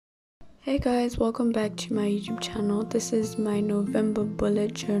Hey guys, welcome back to my YouTube channel. This is my November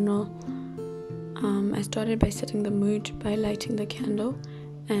bullet journal. I started by setting the mood by lighting the candle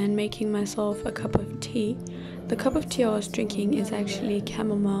and making myself a cup of tea. The cup of tea I was drinking is actually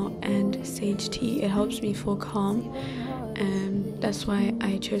chamomile and sage tea. It helps me feel calm, and that's why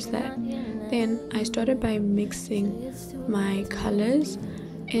I chose that. Then I started by mixing my colors.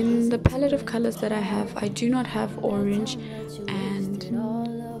 In the palette of colors that I have, I do not have orange, and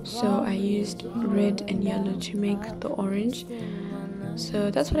so I used red and yellow to make the orange.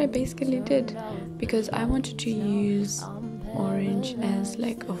 So that's what I basically did, because I wanted to use orange as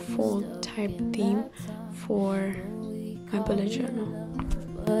like a fall type theme for my bullet journal.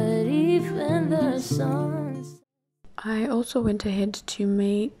 I also went ahead to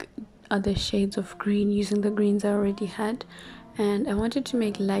make other shades of green using the greens I already had, and I wanted to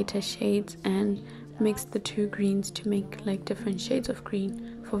make lighter shades and mix the two greens to make like different shades of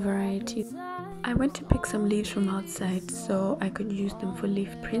green for variety. I went to pick some leaves from outside so I could use them for leaf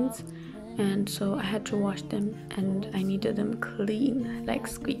prints, and so I had to wash them and I needed them clean, like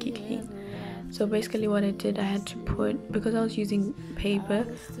squeaky clean. So basically what I did, I had to put, because I was using paper,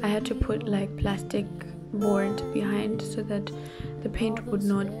 I had to put like plastic board behind so that the paint would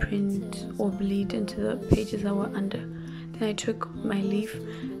not print or bleed into the pages that were under. Then I took my leaf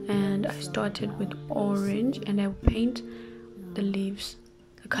and I started with orange, and I would paint the leaves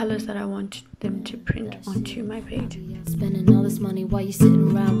the colors that I want them to print onto my page. Spending all this money while you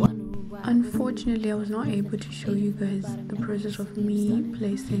sitting around. Unfortunately, I was not able to show you guys the process of me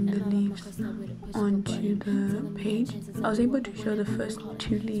placing the leaves onto the page. I was able to show the first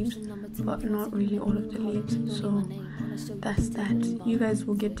two leaves, but not really all of the leaves, so that's that. You guys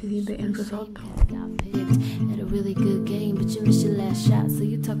will get to see the end result though. Had a really good game, but you missed your last shot. So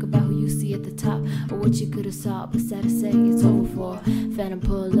you talk about who you see at the top or what you could have saw, but sad to say it's over for. Phantom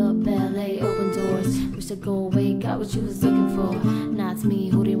pull up, ballet, open doors. Wish I'd go away, got what you was looking for. Now it's me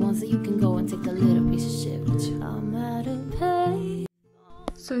who they want, so you can go and take a little piece of shit with you. I'm out of pay.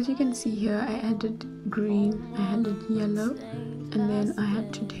 So as you can see here, I added green, I added yellow, and then I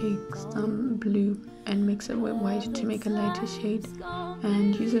had to take some blue and mix it with white to make a lighter shade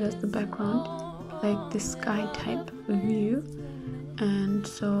and use it as the background, like this sky type view. And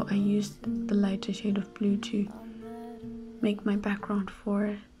so I used the lighter shade of blue to make my background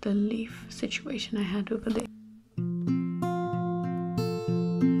for the leaf situation I had over there.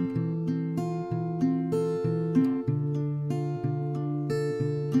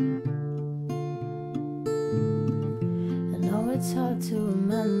 It's hard to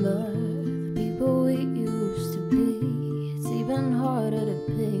remember the people we used to be. It's even harder to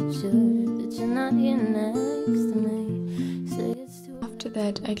picture that you're not here next to me. Say it's too. After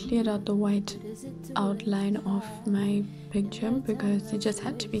that, I cleared out the white outline of my picture because it just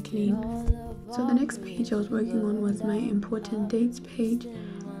had to be clean. So the next page I was working on was my important dates page,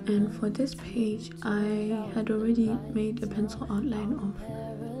 and for this page I had already made a pencil outline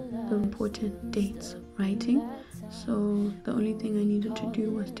of the important dates writing. So the only thing I needed to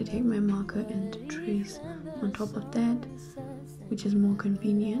do was to take my marker and trace on top of that, which is more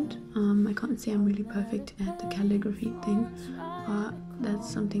convenient. I can't say I'm really perfect at the calligraphy thing, but that's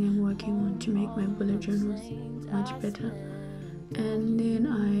something I'm working on to make my bullet journals much better. And then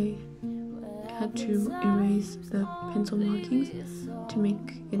I had to erase the pencil markings to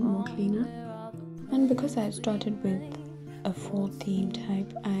make it more cleaner. And because I had started with a fall theme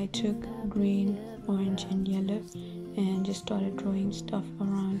type, I took green, orange and yellow and just started drawing stuff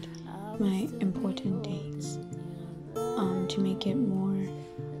around my important dates to make it more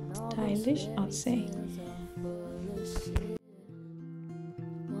stylish, I'd say.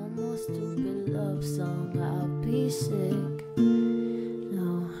 One more stupid love song, I'll be sick.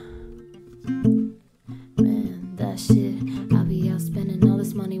 No, man, that shit. I'll be out spending all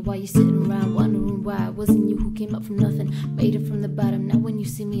this money while you sitting around wondering why it wasn't you who came up from nothing, made it from the bottom. Now when you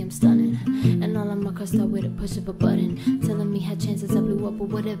see me, I'm stunning, and all I'm crossed out with a push of a button, telling me had chances I blew up or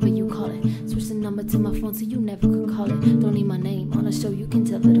whatever you call it. Switch the number to my phone so you never could call it. Don't need my name on a show, you can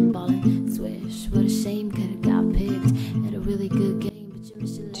tell that I'm ballin'. Swish, what a shame, could've got picked. Had a really good game.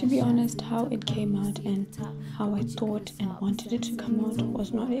 To be honest, how it came out and how I thought and wanted it to come out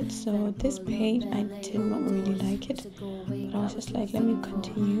was not it. So this page, I did not really like it, but I was just like, let me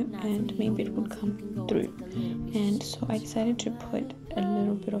continue and maybe it would come through. And so I decided to put a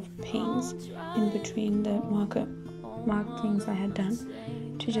little bit of paints in between the markings I had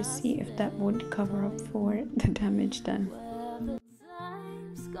done to just see if that would cover up for the damage done.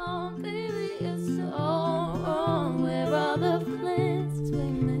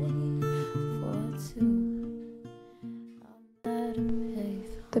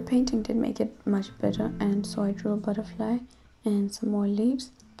 The painting did make it much better, and so I drew a butterfly and some more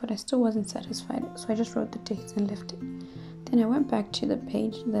leaves, but I still wasn't satisfied, so I just wrote the dates and left it. Then I went back to the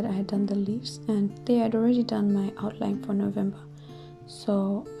page that I had done the leaves, and they had already done my outline for November,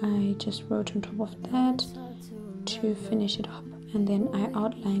 so I just wrote on top of that to finish it up, and then I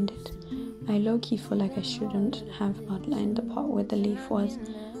outlined it. I low-key feel like I shouldn't have outlined the part where the leaf was,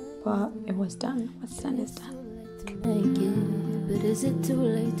 but it was done. What's done is done. But is it too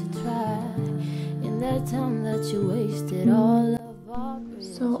late to try in that time that you wasted all of our...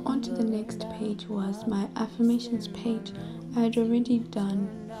 So onto the next page was my affirmations page. I had already done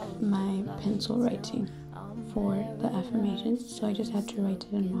my pencil writing for the affirmations, so I just had to write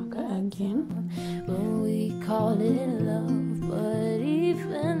it in marker again. When we call it love, but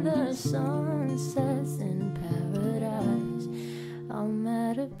even the sun sets in paradise. I'm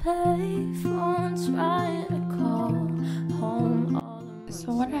at a payphone trying to call home.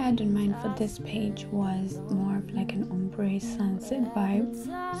 So what I had in mind for this page was more of like an ombre sunset vibe.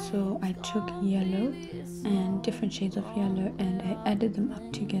 So I took yellow and different shades of yellow, and I added them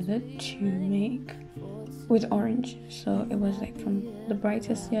up together to make with orange. So it was like from the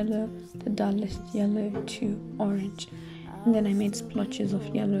brightest yellow, the dullest yellow to orange, and then I made splotches of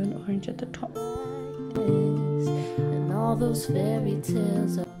yellow and orange at the top. And all those fairy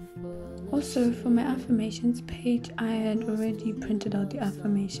tales are... Also, for my affirmations page, I had already printed out the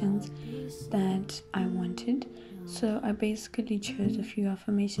affirmations that I wanted. So I basically chose a few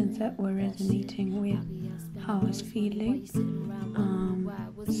affirmations that were resonating with how I was feeling.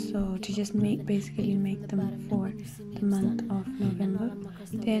 So to just basically make them for the month of November.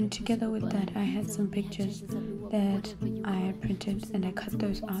 Then together with that, I had some pictures that I had printed, and I cut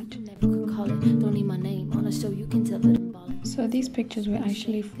those out. So these pictures were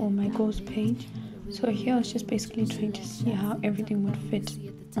actually for my goals page. So here I was just basically trying to see how everything would fit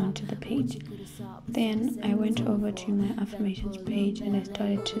onto the page. Then I went over to my affirmations page, and I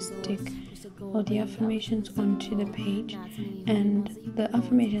started to stick all the affirmations onto the page, and the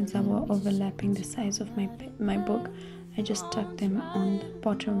affirmations that were overlapping the size of my book, I just stuck them on the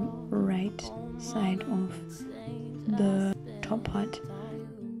bottom right side of the top part.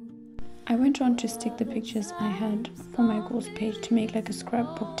 I went on to stick the pictures I had for my goals page to make like a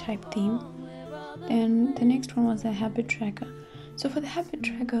scrapbook type theme. Then the next one was a habit tracker. So for the habit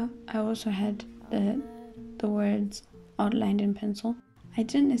tracker, I also had the words outlined in pencil. I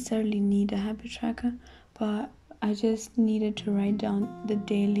didn't necessarily need a habit tracker, but I just needed to write down the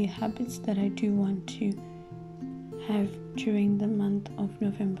daily habits that I do want to have during the month of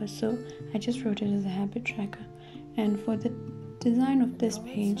November. So I just wrote it as a habit tracker. And for the design of this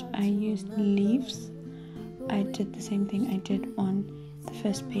page, I used leaves. I did the same thing I did on the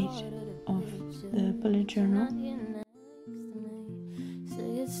first page of the bullet journal.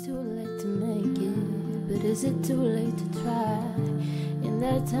 It's too late to make it, but is it too late to try? In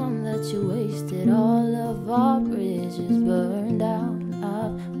that time that you wasted, all of our bridges burned out.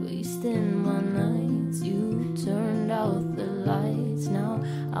 I've wasted my nights, you turned out the lights. Now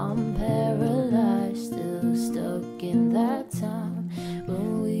I'm paralyzed, still stuck in that time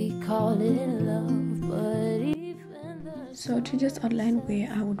when we called it love, but even the... So to just outline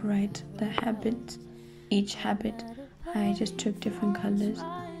where I would write the habit, each habit, I just took different colors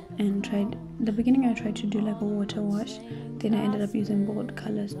and tried. The beginning I tried to do like a water wash, then I ended up using bold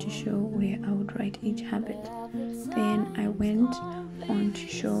colors to show where I would write each habit. Then I went on to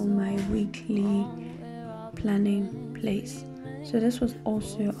show my weekly planning place. So this was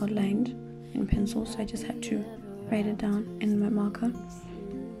also outlined in pencil, so I just had to write it down in my marker.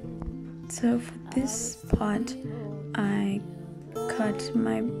 So for this part, I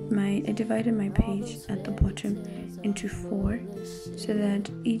divided my page at the bottom into 4, so that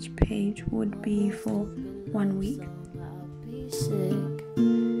each page would be for 1 week.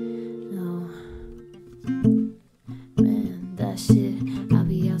 No, man, that shit. I'll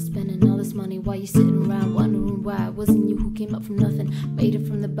be out spending all this money while you sitting around wondering why it wasn't you who came up from nothing, made it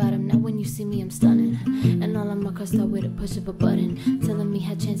from the bottom. Now when you see me, I'm stunning, and all I'm crossed out with a push of a button, telling me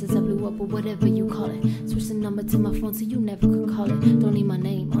had chances I blew up or whatever you call it. Switch the number to my phone so you never could call it. Don't need my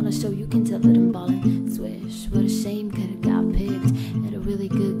name on a show, you can tell that I'm ballin'. Swish, what a shame, could've got picked at a really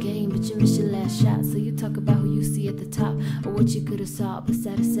good game, but you missed your last shot. So you talk about who you see at the top or what you could've saw, but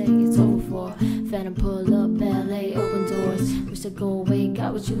sad to say it's over for. Phantom pull up, ballet, open doors. Wish I'd go away,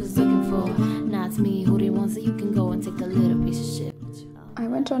 got what you was looking for. Now it's me who they want, so you can go and take the little piece of shit. I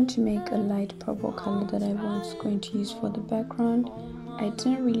went on to make a light purple color that I was going to use for the background. I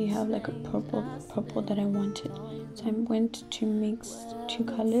didn't really have like a purple that I wanted, so I went to mix 2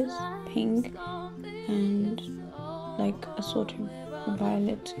 colors, pink and like a sort of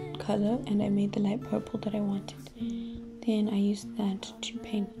violet color and I made the light purple that I wanted. Then I used that to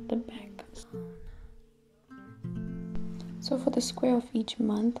paint the back. So for the square of each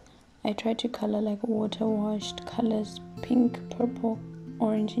month, I tried to color like water washed colors, pink, purple,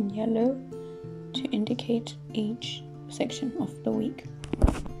 orange and yellow, to indicate each section of the week.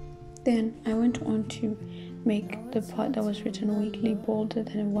 Then I went on to make the part that was written weekly bolder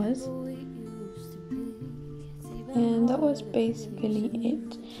than it was. And that was basically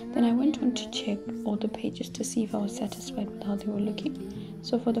it. Then I went on to check all the pages to see if I was satisfied with how they were looking.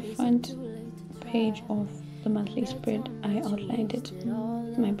 So for the front page of the monthly spread, I outlined it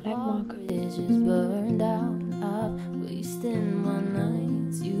with my black marker. Burned out, I've wasted my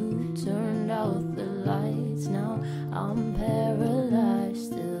nights. You turned out the lights. Now I'm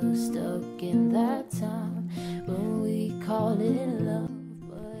paralyzed, still stuck in that time when we called it love.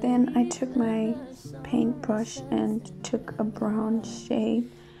 Then I took my paintbrush and took a brown shade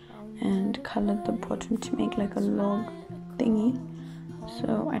and colored the bottom to make like a log thingy.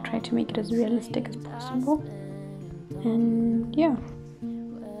 So I tried to make it as realistic as possible, and yeah,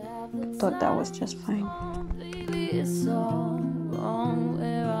 thought that was just fine. It's all wrong.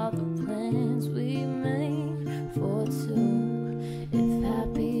 Where are the plans we made for two? If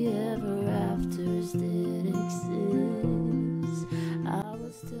happy ever afters did exist, I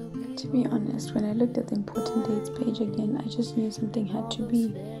would still be. To be honest, when I looked at the important dates page again, I just knew something had to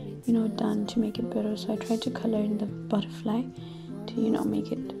be, done to make it better. So I tried to color in the butterfly to,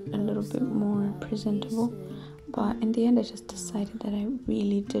 make it a little bit more presentable. But in the end, I just decided that I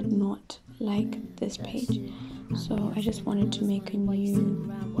really did not like this page. So I just wanted to make a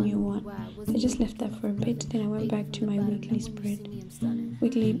new one. I just left that for a bit. Then I went back to my weekly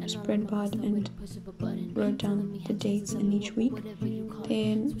spread board and wrote down the dates in each week.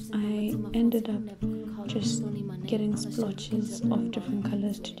 Then I ended up just getting splotches of different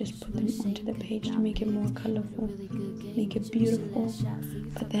colors to just put them onto the page to make it more colorful, make it beautiful.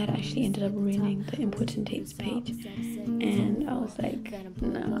 But that actually ended up ruining the important dates page, and I was like,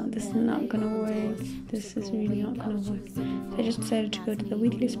 no, this is not gonna work. This is really not gonna work. So I just decided to go to the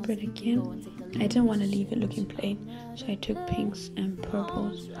weekly spread again. I didn't want to leave it looking plain, so I took pinks and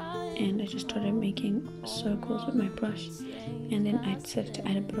purples and I just started making circles with my brush, and then I decided to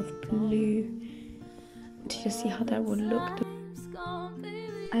add a bit of blue to just see how that would look.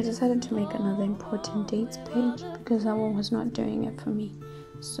 I decided to make another important dates page because that one was not doing it for me.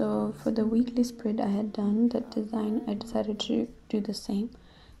 So for the weekly spread I had done that design, I decided to do the same.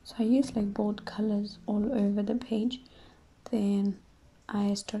 So I used like bold colors all over the page. Then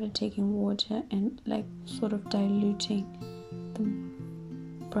I started taking water and like sort of diluting the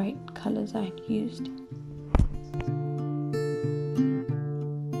bright colors I had used.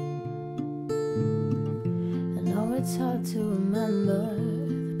 I know it's hard to remember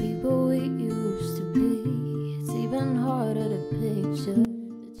the people we used to be. It's even harder to picture.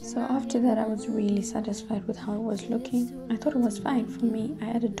 So after that, I was really satisfied with how it was looking. I thought it was fine for me.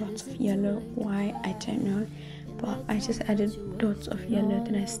 I added dots of yellow. Why? I don't know. But I just added dots of yellow,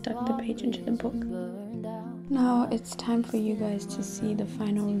 then I stuck the page into the book. Now it's time for you guys to see the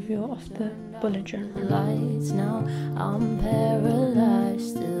final review of the bullet journal. Lights, now I'm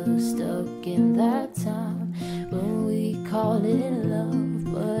paralyzed, still stuck in that time when we called it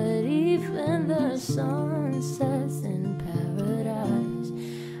love. But even the sun sets in paradise.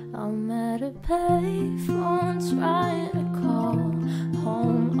 I'm at a payphone trying to call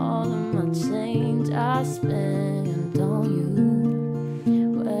home all of my change I spent on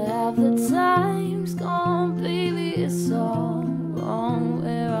you. Where have the times gone, baby? It's all wrong.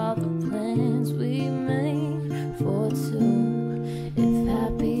 Where are the plans we made for two? If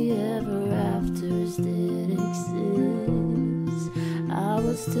happy ever afters did exist, I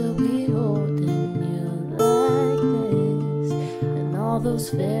would still be holding you like this. And all those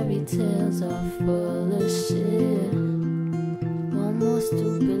fairy tales are full of shit. One more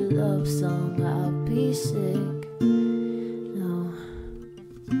stupid love song, I'll be sick. No,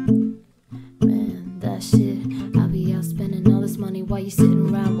 man, that shit. I'll be out spending all this money while you sitting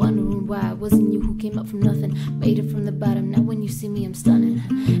around wondering why it wasn't you who came up from nothing, made it from the bottom. Now when you see me, I'm stunning,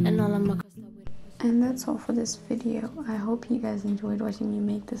 and all I'm a. And that's all for this video. I hope you guys enjoyed watching me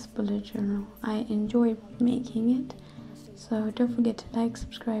make this bullet journal. I enjoyed making it. So don't forget to like,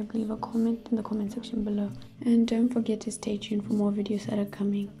 subscribe, leave a comment in the comment section below. And don't forget to stay tuned for more videos that are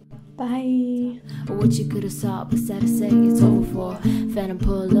coming. Bye! What you could have saw, but sad to say it's over for. Phantom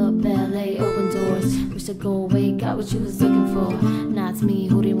pull up, ballet, open doors. Wish I'd go away, got what you was looking for. Not me,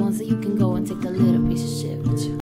 who they want, so you can go and take a little piece of shit with you.